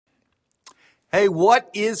Hey, what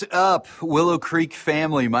is up, Willow Creek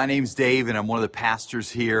family? My name's Dave, and I'm one of the pastors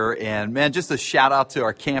here. And man, just a shout out to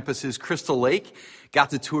our campuses. Crystal Lake,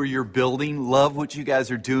 got to tour your building. Love what you guys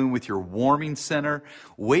are doing with your warming center.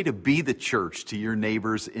 Way to be the church to your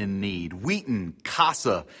neighbors in need. Wheaton,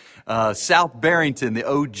 Casa, South Barrington, the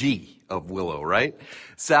OG of Willow, right?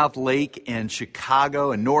 South Lake and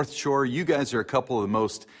Chicago and North Shore. You guys are a couple of the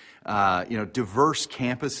most diverse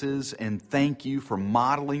campuses, and thank you for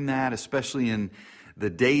modeling that, especially in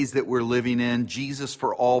the days that we're living in. Jesus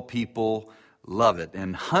for all people, love it.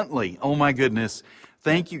 And Huntley, oh my goodness,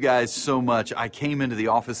 thank you guys so much. I came into the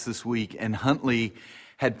office this week, and Huntley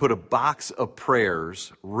had put a box of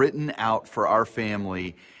prayers written out for our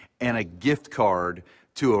family and a gift card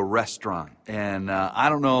to a restaurant. And I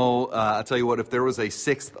don't know, I'll tell you what, if there was a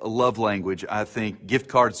sixth love language, I think gift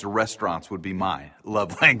cards to restaurants would be my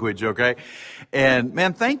love language, okay? And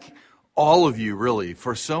man, thank all of you really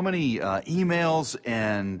for so many emails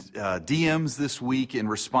and DMs this week in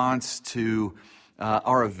response to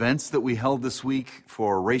our events that we held this week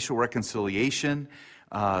for racial reconciliation.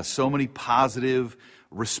 So many positive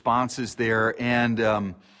responses there,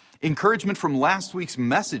 and encouragement from last week's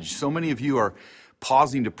message. So many of you are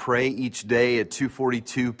pausing to pray each day at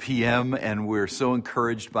 2:42 p.m., and we're so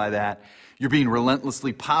encouraged by that. You're being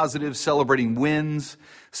relentlessly positive, celebrating wins,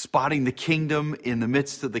 spotting the kingdom in the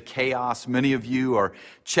midst of the chaos. Many of you are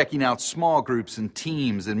checking out small groups and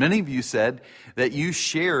teams, and many of you said that you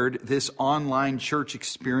shared this online church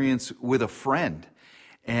experience with a friend.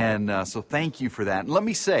 And so thank you for that. And let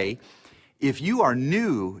me say, if you are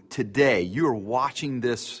new today, you are watching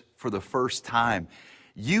this for the first time,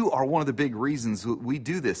 you are one of the big reasons we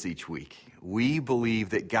do this each week. We believe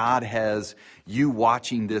that God has you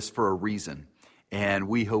watching this for a reason, and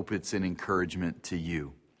we hope it's an encouragement to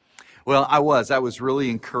you. Well, I was really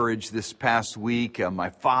encouraged this past week. My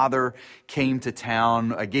father came to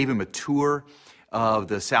town. I gave him a tour of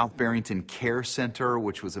the South Barrington Care Center,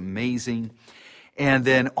 which was amazing. And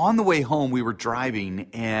then on the way home, we were driving,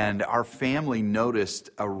 and our family noticed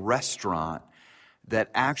a restaurant that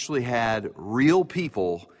actually had real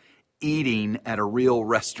people eating at a real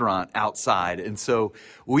restaurant outside. And so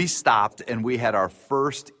we stopped and we had our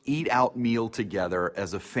first eat out meal together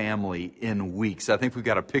as a family in weeks. I think we've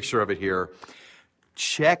got a picture of it here.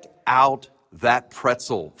 Check out that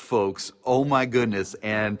pretzel, folks. Oh my goodness.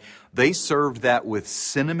 And they served that with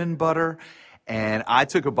cinnamon butter. And I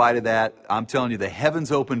took a bite of that. I'm telling you, the heavens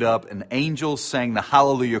opened up and angels sang the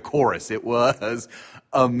Hallelujah chorus. It was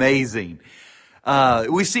amazing.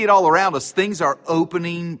 We see it all around us. Things are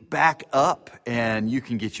opening back up, and you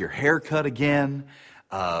can get your hair cut again.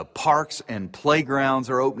 Parks and playgrounds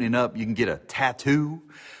are opening up. You can get a tattoo.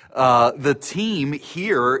 The team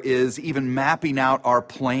here is even mapping out our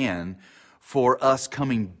plan for us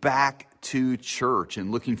coming back to church, and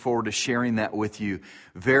looking forward to sharing that with you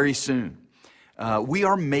very soon. We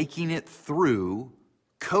are making it through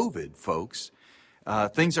COVID, folks.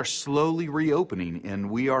 Things are slowly reopening, and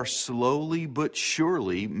we are slowly but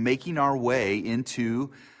surely making our way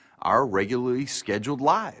into our regularly scheduled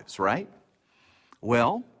lives, right?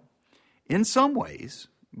 Well, in some ways,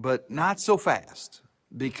 but not so fast,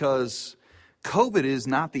 because COVID is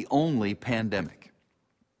not the only pandemic.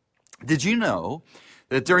 Did you know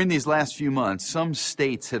that during these last few months, some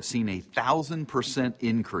states have seen a 1,000%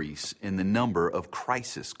 increase in the number of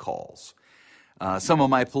crisis calls? Some of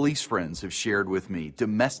my police friends have shared with me,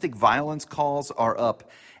 domestic violence calls are up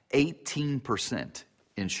 18%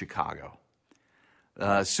 in Chicago.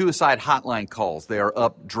 Suicide hotline calls, they are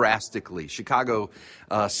up drastically. Chicago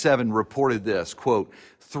 7 reported this, quote,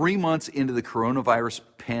 3 months into the coronavirus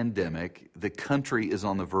pandemic, the country is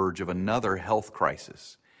on the verge of another health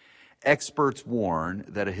crisis. Experts warn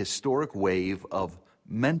that a historic wave of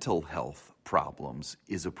mental health problems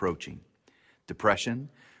is approaching. Depression,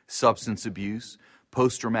 substance abuse,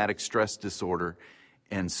 post-traumatic stress disorder,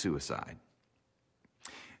 and suicide.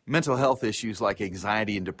 Mental health issues like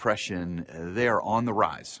anxiety and depression, they are on the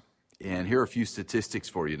rise. And here are a few statistics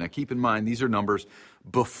for you. Now keep in mind, these are numbers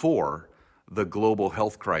before the global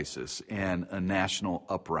health crisis and a national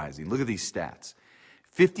uprising. Look at these stats.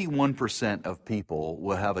 51% of people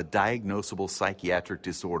will have a diagnosable psychiatric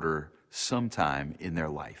disorder sometime in their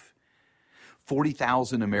life.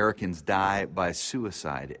 40,000 Americans die by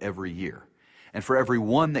suicide every year. And for every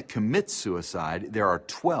one that commits suicide, there are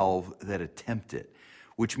 12 that attempt it,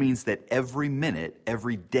 which means that every minute,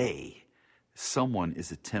 every day, someone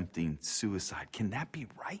is attempting suicide. Can that be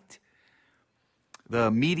right?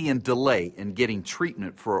 The median delay in getting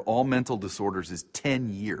treatment for all mental disorders is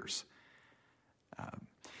 10 years.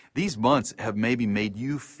 These months have maybe made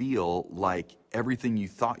you feel like everything you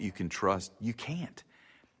thought you can trust, you can't.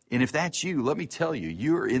 And if that's you, let me tell you,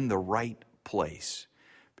 you're in the right place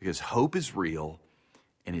because hope is real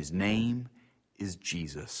and his name is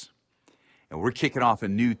Jesus. And we're kicking off a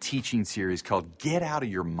new teaching series called Get Out of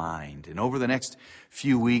Your Mind. And over the next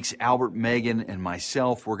few weeks, Albert, Megan, and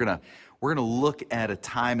myself, we're gonna look at a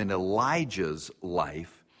time in Elijah's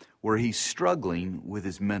life where he's struggling with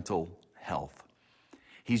his mental health.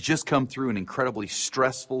 He's just come through an incredibly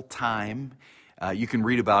stressful time. You can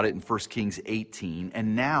read about it in 1 Kings 18.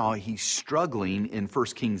 And now he's struggling in 1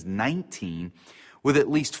 Kings 19 with at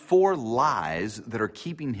least 4 lies that are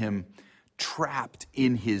keeping him trapped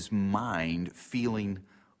in his mind, feeling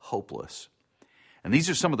hopeless. And these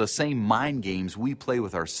are some of the same mind games we play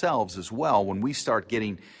with ourselves as well when we start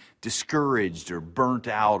getting discouraged or burnt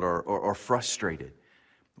out or frustrated.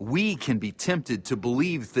 We can be tempted to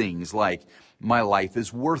believe things like, my life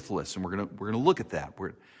is worthless, and we're gonna look at that.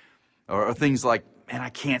 Or things like, man, I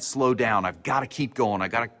can't slow down. I've got to keep going.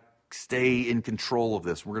 I've got to stay in control of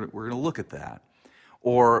this. We're gonna look at that.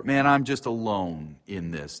 Or, man, I'm just alone in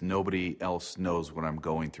this. Nobody else knows what I'm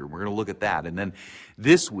going through. We're going to look at that. And then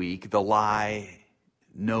this week, the lie,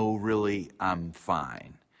 no, really, I'm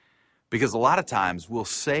fine. Because a lot of times we'll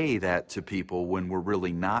say that to people when we're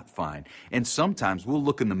really not fine. And sometimes we'll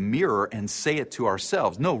look in the mirror and say it to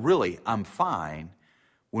ourselves. No, really, I'm fine,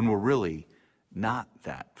 when we're really not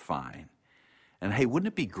that fine. And hey, wouldn't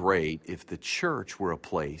it be great if the church were a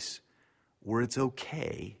place where it's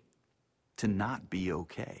okay to not be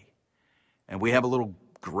okay? And we have a little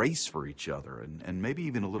grace for each other and maybe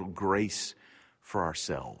even a little grace for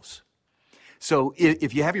ourselves. So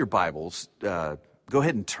if you have your Bibles, go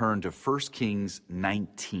ahead and turn to 1 Kings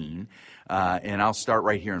 19, and I'll start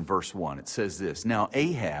right here in verse 1. It says this: Now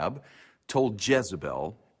Ahab told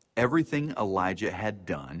Jezebel everything Elijah had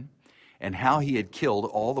done and how he had killed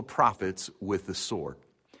all the prophets with the sword.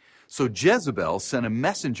 So Jezebel sent a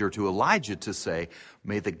messenger to Elijah to say,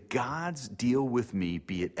 may the gods deal with me,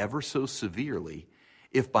 be it ever so severely,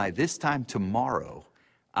 if by this time tomorrow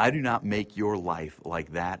I do not make your life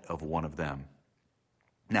like that of one of them.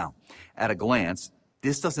 Now, at a glance,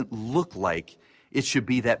 this doesn't look like it should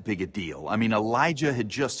be that big a deal. I mean, Elijah had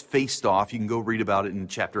just faced off. You can go read about it in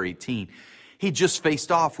chapter 18. He just faced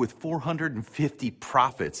off with 450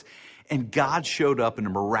 prophets, and God showed up in a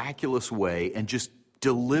miraculous way and just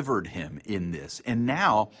delivered him in this. And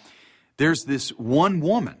now there's this one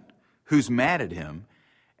woman who's mad at him.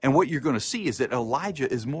 And what you're going to see is that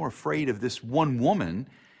Elijah is more afraid of this one woman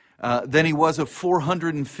than he was of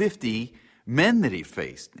 450 men that he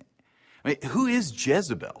faced. I mean, who is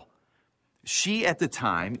Jezebel? She at the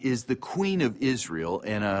time is the queen of Israel,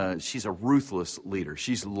 and she's a ruthless leader.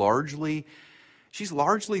 She's largely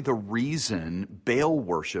the reason Baal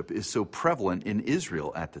worship is so prevalent in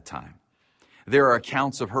Israel at the time. There are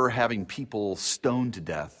accounts of her having people stoned to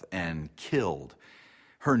death and killed.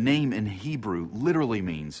 Her name in Hebrew literally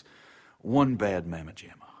means one bad mamma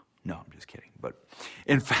jamma. No, I'm just kidding. But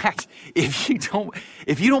in fact, if you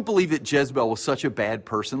don't believe that Jezebel was such a bad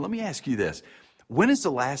person, let me ask you this. When is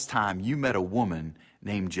the last time you met a woman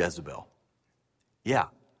named Jezebel? Yeah,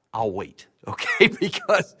 I'll wait, okay?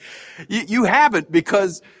 Because you haven't,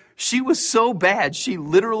 because she was so bad, she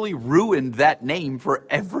literally ruined that name for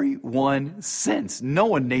everyone since. No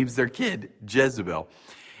one names their kid Jezebel.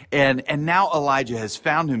 And now Elijah has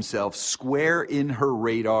found himself square in her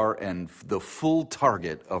radar and the full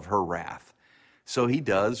target of her wrath. So he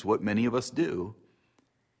does what many of us do.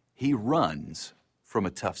 He runs from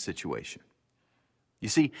a tough situation. You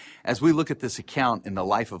see, as we look at this account in the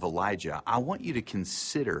life of Elijah, I want you to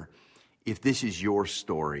consider if this is your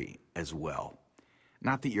story as well.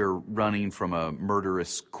 Not that you're running from a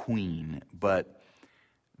murderous queen, but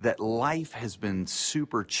that life has been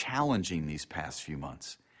super challenging these past few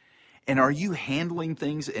months. And are you handling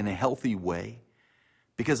things in a healthy way?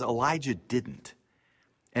 Because Elijah didn't.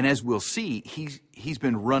 And as we'll see, he's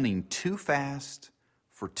been running too fast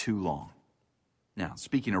for too long. Now,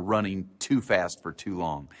 speaking of running too fast for too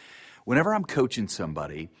long, whenever I'm coaching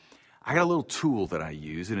somebody, I got a little tool that I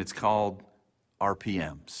use, and it's called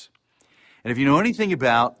RPMs. And if you know anything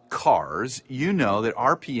about cars, you know that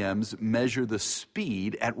RPMs measure the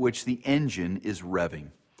speed at which the engine is revving.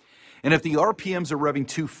 And if the RPMs are revving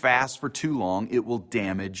too fast for too long, it will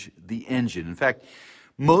damage the engine. In fact,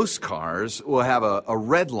 most cars will have a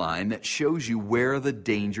red line that shows you where the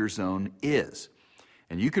danger zone is.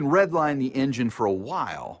 And you can redline the engine for a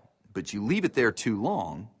while, but you leave it there too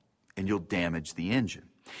long, and you'll damage the engine.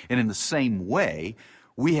 And in the same way,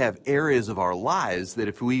 we have areas of our lives that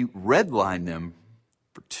if we redline them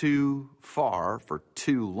for too far, for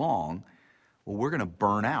too long, well, we're going to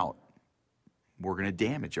burn out. We're going to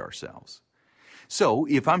damage ourselves. So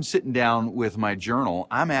if I'm sitting down with my journal,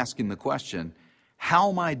 I'm asking the question, how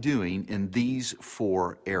am I doing in these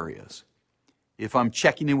 4 areas? If I'm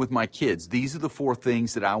checking in with my kids, these are the 4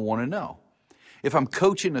 things that I want to know. If I'm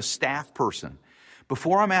coaching a staff person,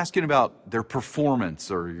 before I'm asking about their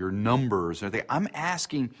performance or your numbers, I'm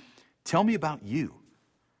asking, tell me about you.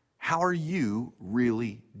 How are you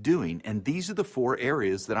really doing? And these are the 4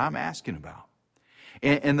 areas that I'm asking about.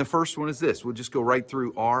 And the first one is this. We'll just go right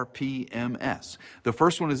through RPMS. The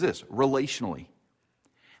first one is this, relationally.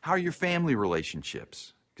 How are your family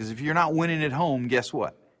relationships? Because if you're not winning at home, guess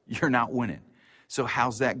what? You're not winning. So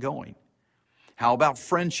how's that going? How about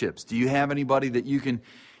friendships? Do you have anybody that you can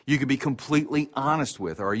be completely honest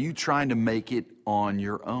with? Or are you trying to make it on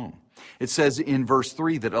your own? It says in verse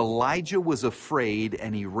 3 that Elijah was afraid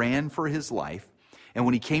and he ran for his life. And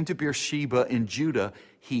when he came to Beersheba in Judah,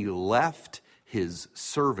 he left his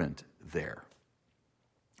servant there.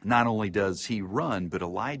 Not only does he run, but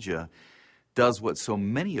Elijah does what so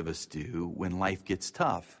many of us do when life gets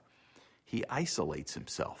tough. He isolates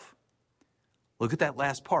himself. Look at that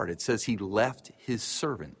last part. It says he left his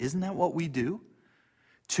servant. Isn't that what we do?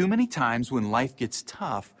 Too many times when life gets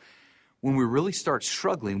tough, when we really start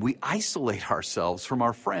struggling, we isolate ourselves from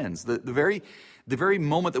our friends. The very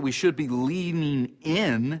moment that we should be leaning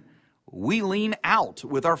in, we lean out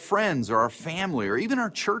with our friends or our family or even our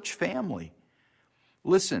church family.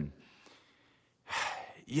 Listen,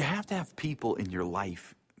 you have to have people in your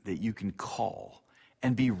life that you can call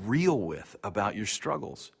and be real with about your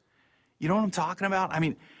struggles. You know what I'm talking about? I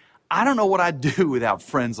mean, I don't know what I'd do without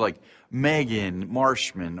friends like Megan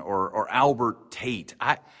Marshman or Albert Tate.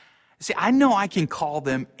 I know I can call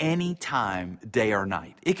them anytime, day or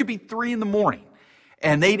night. It could be 3 a.m.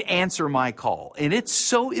 and they'd answer my call. And it's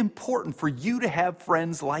so important for you to have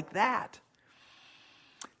friends like that.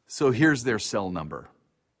 So here's their cell number.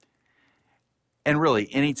 And really,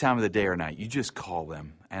 any time of the day or night, you just call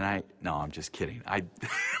them. And I'm just kidding. I'm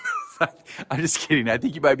just kidding. I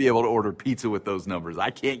think you might be able to order pizza with those numbers. I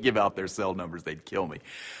can't give out their cell numbers. They'd kill me.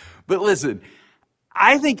 But listen,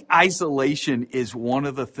 I think isolation is one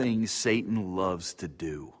of the things Satan loves to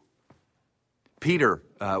do. Peter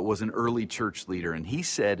was an early church leader, and he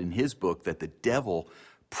said in his book that the devil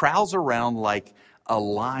prowls around like a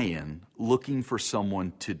lion looking for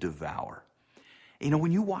someone to devour. You know,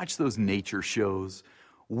 when you watch those nature shows,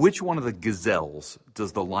 which one of the gazelles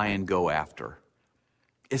does the lion go after?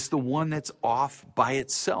 It's the one that's off by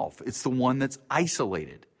itself. It's the one that's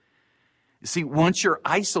isolated. You see, once you're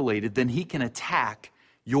isolated, then he can attack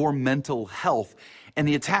your mental health. And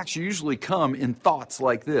the attacks usually come in thoughts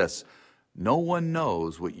like this. No one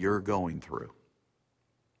knows what you're going through.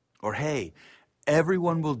 Or, hey,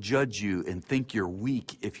 everyone will judge you and think you're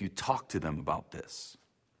weak if you talk to them about this.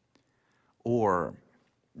 Or,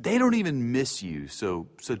 they don't even miss you, so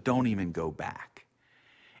don't even go back.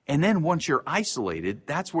 And then once you're isolated,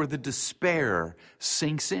 that's where the despair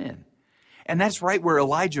sinks in. And that's right where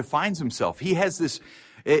Elijah finds himself. He has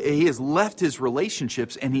left his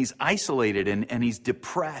relationships and he's isolated and he's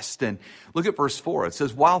depressed. And look at verse 4. It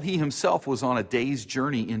says, while he himself was on a day's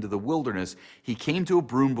journey into the wilderness, he came to a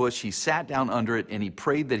broom bush, he sat down under it, and he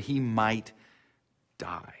prayed that he might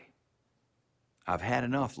die. I've had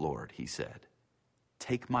enough, Lord, he said.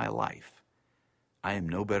 Take my life. I am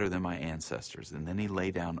no better than my ancestors. And then he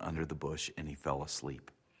lay down under the bush and he fell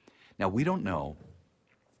asleep. Now, we don't know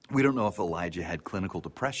if Elijah had clinical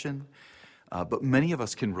depression, but many of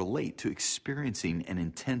us can relate to experiencing an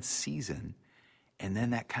intense season and then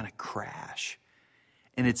that kind of crash.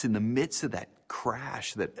 And it's in the midst of that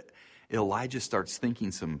crash that Elijah starts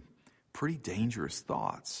thinking some pretty dangerous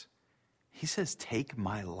thoughts. He says, take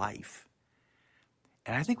my life.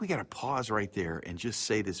 And I think we got to pause right there and just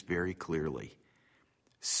say this very clearly.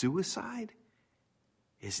 Suicide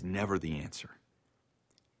is never the answer.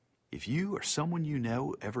 If you or someone you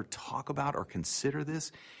know ever talk about or consider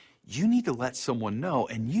this, you need to let someone know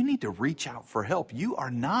and you need to reach out for help. You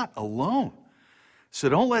are not alone. So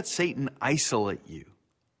don't let Satan isolate you.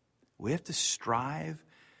 We have to strive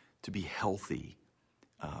to be healthy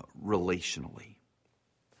relationally.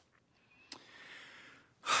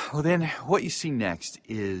 Well, then what you see next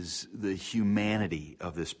is the humanity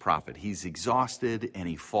of this prophet. He's exhausted and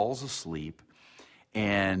he falls asleep.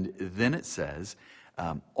 And then it says,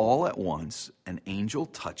 all at once, an angel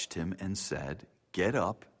touched him and said, get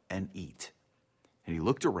up and eat. And he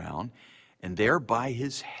looked around, and there by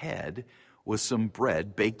his head was some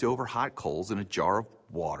bread baked over hot coals and a jar of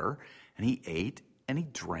water. And he ate and he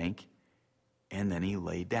drank, and then he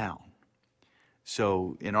lay down.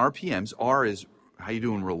 So in RPMs, R is how you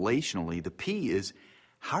doing relationally. The P is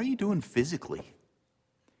how are you doing physically?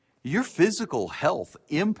 Your physical health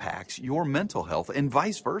impacts your mental health and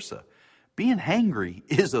vice versa. Being hangry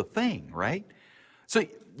is a thing, right? So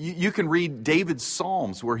you can read David's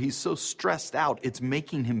Psalms where he's so stressed out, it's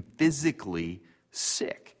making him physically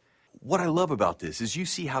sick. What I love about this is you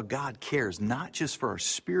see how God cares not just for our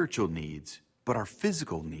spiritual needs, but our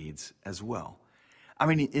physical needs as well. I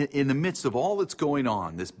mean, in the midst of all that's going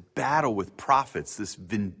on, this battle with prophets, this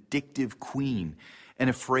vindictive queen, an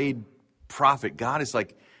afraid prophet, God is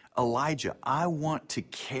like, Elijah, I want to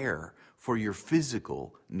care for your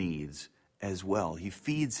physical needs as well. He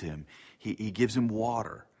feeds him. He gives him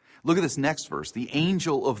water. Look at this next verse. The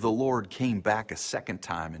angel of the Lord came back a second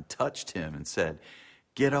time and touched him and said,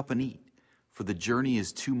 get up and eat, for the journey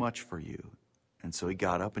is too much for you. And so he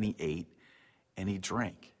got up and he ate and he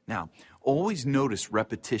drank. Now, always notice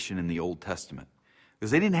repetition in the Old Testament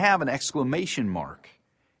because they didn't have an exclamation mark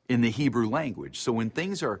in the Hebrew language. So when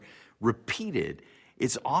things are repeated,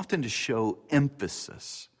 it's often to show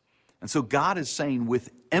emphasis. And so God is saying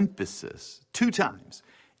with emphasis, 2 times,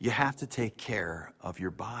 you have to take care of your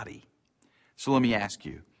body. So let me ask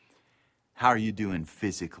you, how are you doing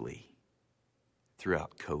physically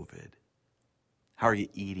throughout COVID? How are you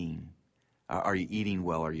eating? Are you eating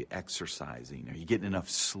well? Are you exercising? Are you getting enough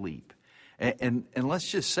sleep? And let's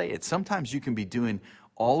just say it, sometimes you can be doing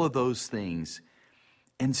all of those things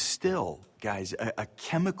and still, guys, a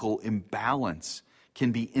chemical imbalance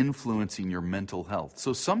can be influencing your mental health.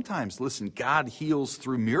 So sometimes, listen, God heals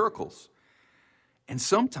through miracles. And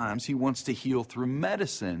sometimes he wants to heal through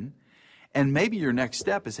medicine. And maybe your next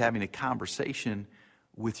step is having a conversation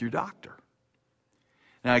with your doctor.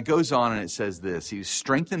 Now it goes on and it says this. He was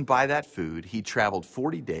strengthened by that food. He traveled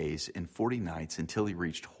 40 days and 40 nights until he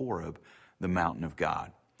reached Horeb, the mountain of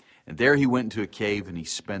God. And there he went into a cave and he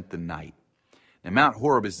spent the night. Now Mount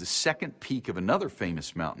Horeb is the second peak of another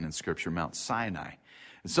famous mountain in Scripture, Mount Sinai.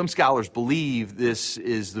 And some scholars believe this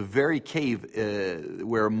is the very cave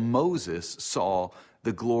where Moses saw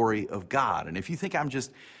the glory of God. And if you think I'm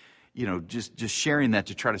just sharing that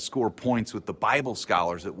to try to score points with the Bible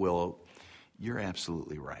scholars at Willow, you're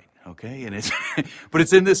absolutely right, okay? And but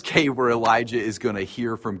it's in this cave where Elijah is going to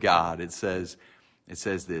hear from God. It says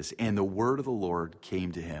this, and the word of the Lord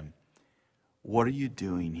came to him. What are you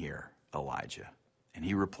doing here, Elijah? And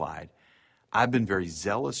he replied, I've been very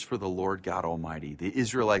zealous for the Lord God Almighty. The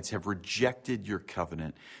Israelites have rejected your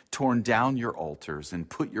covenant, torn down your altars, and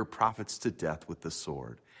put your prophets to death with the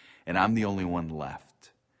sword. And I'm the only one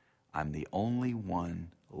left. I'm the only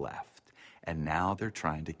one left. And now they're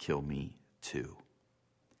trying to kill me too.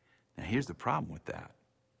 Now here's the problem with that.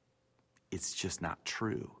 It's just not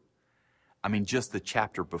true. I mean, just the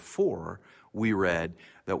chapter before, we read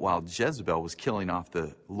that while Jezebel was killing off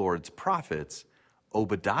the Lord's prophets,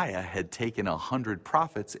 Obadiah had taken 100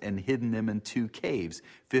 prophets and hidden them in 2 caves,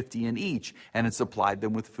 50 in each, and had supplied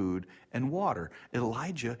them with food and water.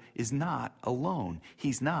 Elijah is not alone.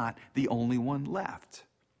 He's not the only one left.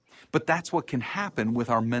 But that's what can happen with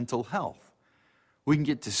our mental health. We can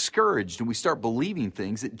get discouraged and we start believing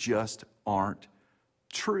things that just aren't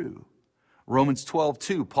true. Romans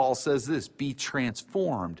 12:2, Paul says this, be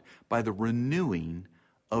transformed by the renewing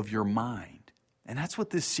of your mind. And that's what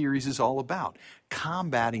this series is all about,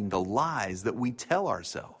 combating the lies that we tell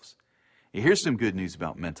ourselves. Here's some good news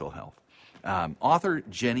about mental health. Author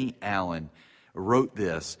Jenny Allen wrote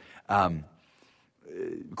this,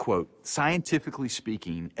 quote, scientifically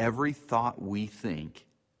speaking, every thought we think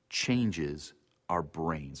changes our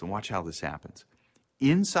brains. And watch how this happens.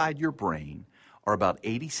 Inside your brain are about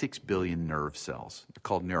 86 billion nerve cells. They're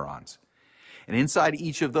called neurons. And inside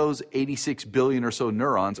each of those 86 billion or so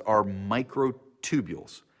neurons are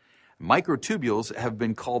microtubules. Microtubules have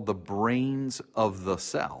been called the brains of the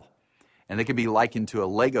cell. And they can be likened to a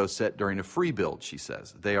Lego set during a free build, she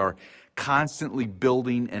says. They are constantly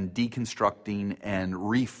building and deconstructing and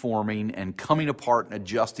reforming and coming apart and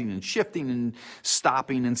adjusting and shifting and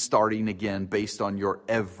stopping and starting again based on your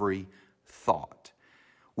every thought.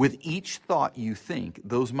 With each thought you think,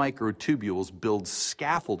 those microtubules build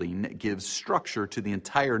scaffolding that gives structure to the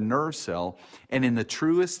entire nerve cell and in the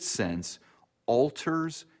truest sense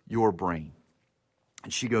alters your brain.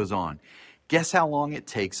 And she goes on. Guess how long it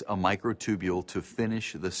takes a microtubule to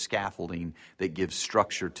finish the scaffolding that gives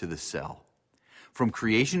structure to the cell? From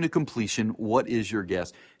creation to completion, what is your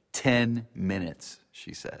guess? 10 minutes,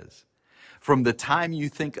 she says. From the time you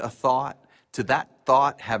think a thought to that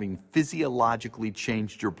thought having physiologically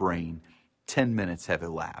changed your brain, 10 minutes have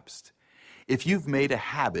elapsed. If you've made a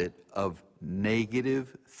habit of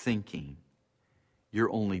negative thinking,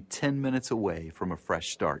 you're only 10 minutes away from a fresh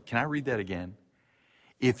start. Can I read that again?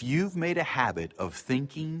 If you've made a habit of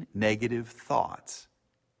thinking negative thoughts,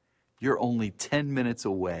 you're only 10 minutes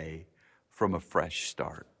away from a fresh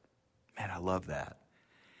start. Man, I love that.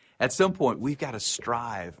 At some point, we've got to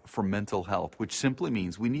strive for mental health, which simply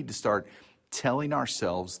means we need to start telling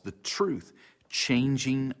ourselves the truth,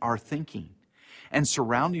 changing our thinking, and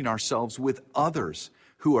surrounding ourselves with others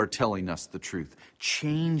who are telling us the truth,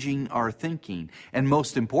 changing our thinking, and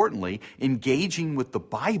most importantly, engaging with the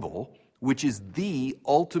Bible, which is the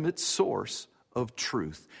ultimate source of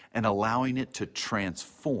truth, and allowing it to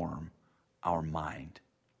transform our mind.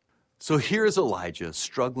 So here's Elijah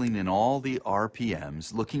struggling in all the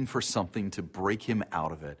RPMs, looking for something to break him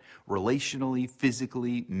out of it, relationally,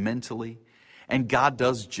 physically, mentally. And God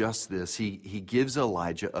does just this. He gives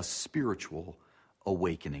Elijah a spiritual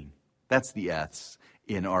awakening. That's the S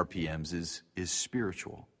in RPMs, is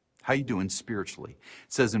spiritual. How you doing spiritually?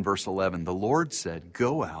 It says in verse 11, the Lord said,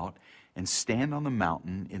 go out and stand on the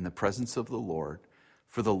mountain in the presence of the Lord,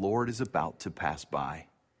 for the Lord is about to pass by.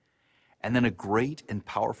 And then a great and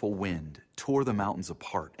powerful wind tore the mountains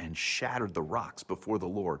apart and shattered the rocks before the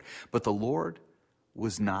Lord. But the Lord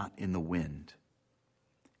was not in the wind.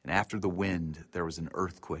 And after the wind, there was an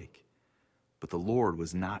earthquake. But the Lord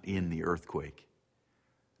was not in the earthquake.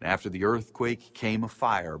 And after the earthquake came a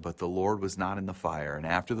fire, but the Lord was not in the fire. And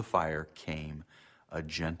after the fire came a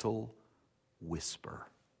gentle whisper.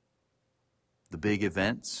 The big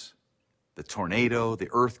events, the tornado, the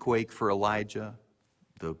earthquake for Elijah,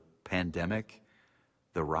 the pandemic,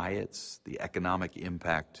 the riots, the economic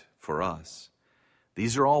impact for us.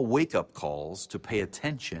 These are all wake-up calls to pay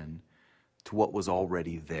attention to what was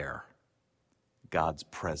already there, God's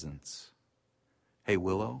presence. Hey,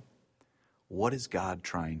 Willow, what is God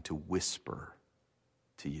trying to whisper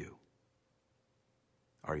to you?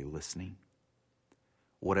 Are you listening?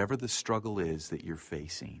 Whatever the struggle is that you're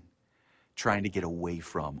facing, trying to get away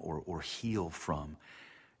from or heal from,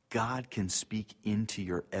 God can speak into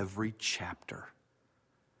your every chapter.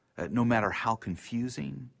 No matter how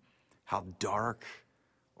confusing, how dark,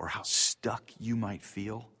 or how stuck you might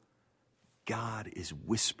feel, God is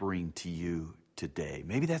whispering to you today.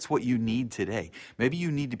 Maybe that's what you need today. Maybe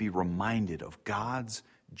you need to be reminded of God's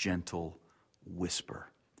gentle whisper,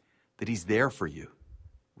 that He's there for you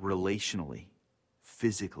relationally,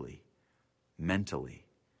 physically, mentally,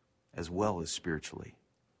 as well as spiritually.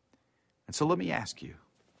 And so let me ask you,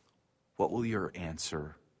 what will your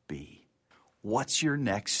answer be? What's your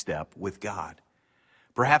next step with God?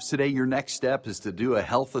 Perhaps today your next step is to do a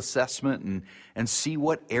health assessment and see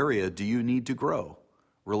what area do you need to grow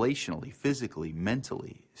relationally, physically,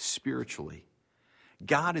 mentally, spiritually.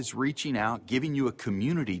 God is reaching out, giving you a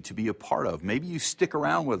community to be a part of. Maybe you stick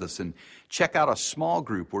around with us and check out a small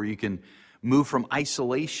group where you can move from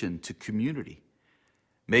isolation to community.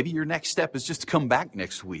 Maybe your next step is just to come back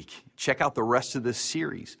next week. Check out the rest of this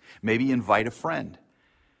series. Maybe invite a friend.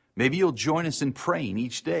 Maybe you'll join us in praying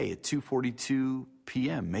each day at 2:42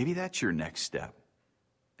 p.m. Maybe that's your next step.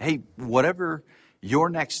 Hey, whatever your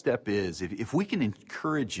next step is, if we can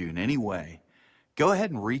encourage you in any way, go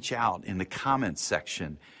ahead and reach out in the comments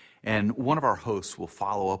section, and one of our hosts will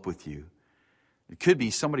follow up with you. It could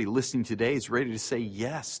be somebody listening today is ready to say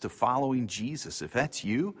yes to following Jesus. If that's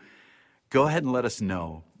you, go ahead and let us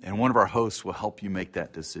know, and one of our hosts will help you make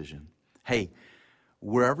that decision. Hey,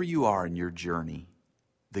 wherever you are in your journey,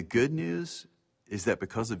 the good news is that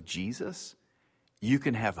because of Jesus, you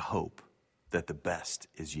can have hope that the best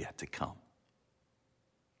is yet to come.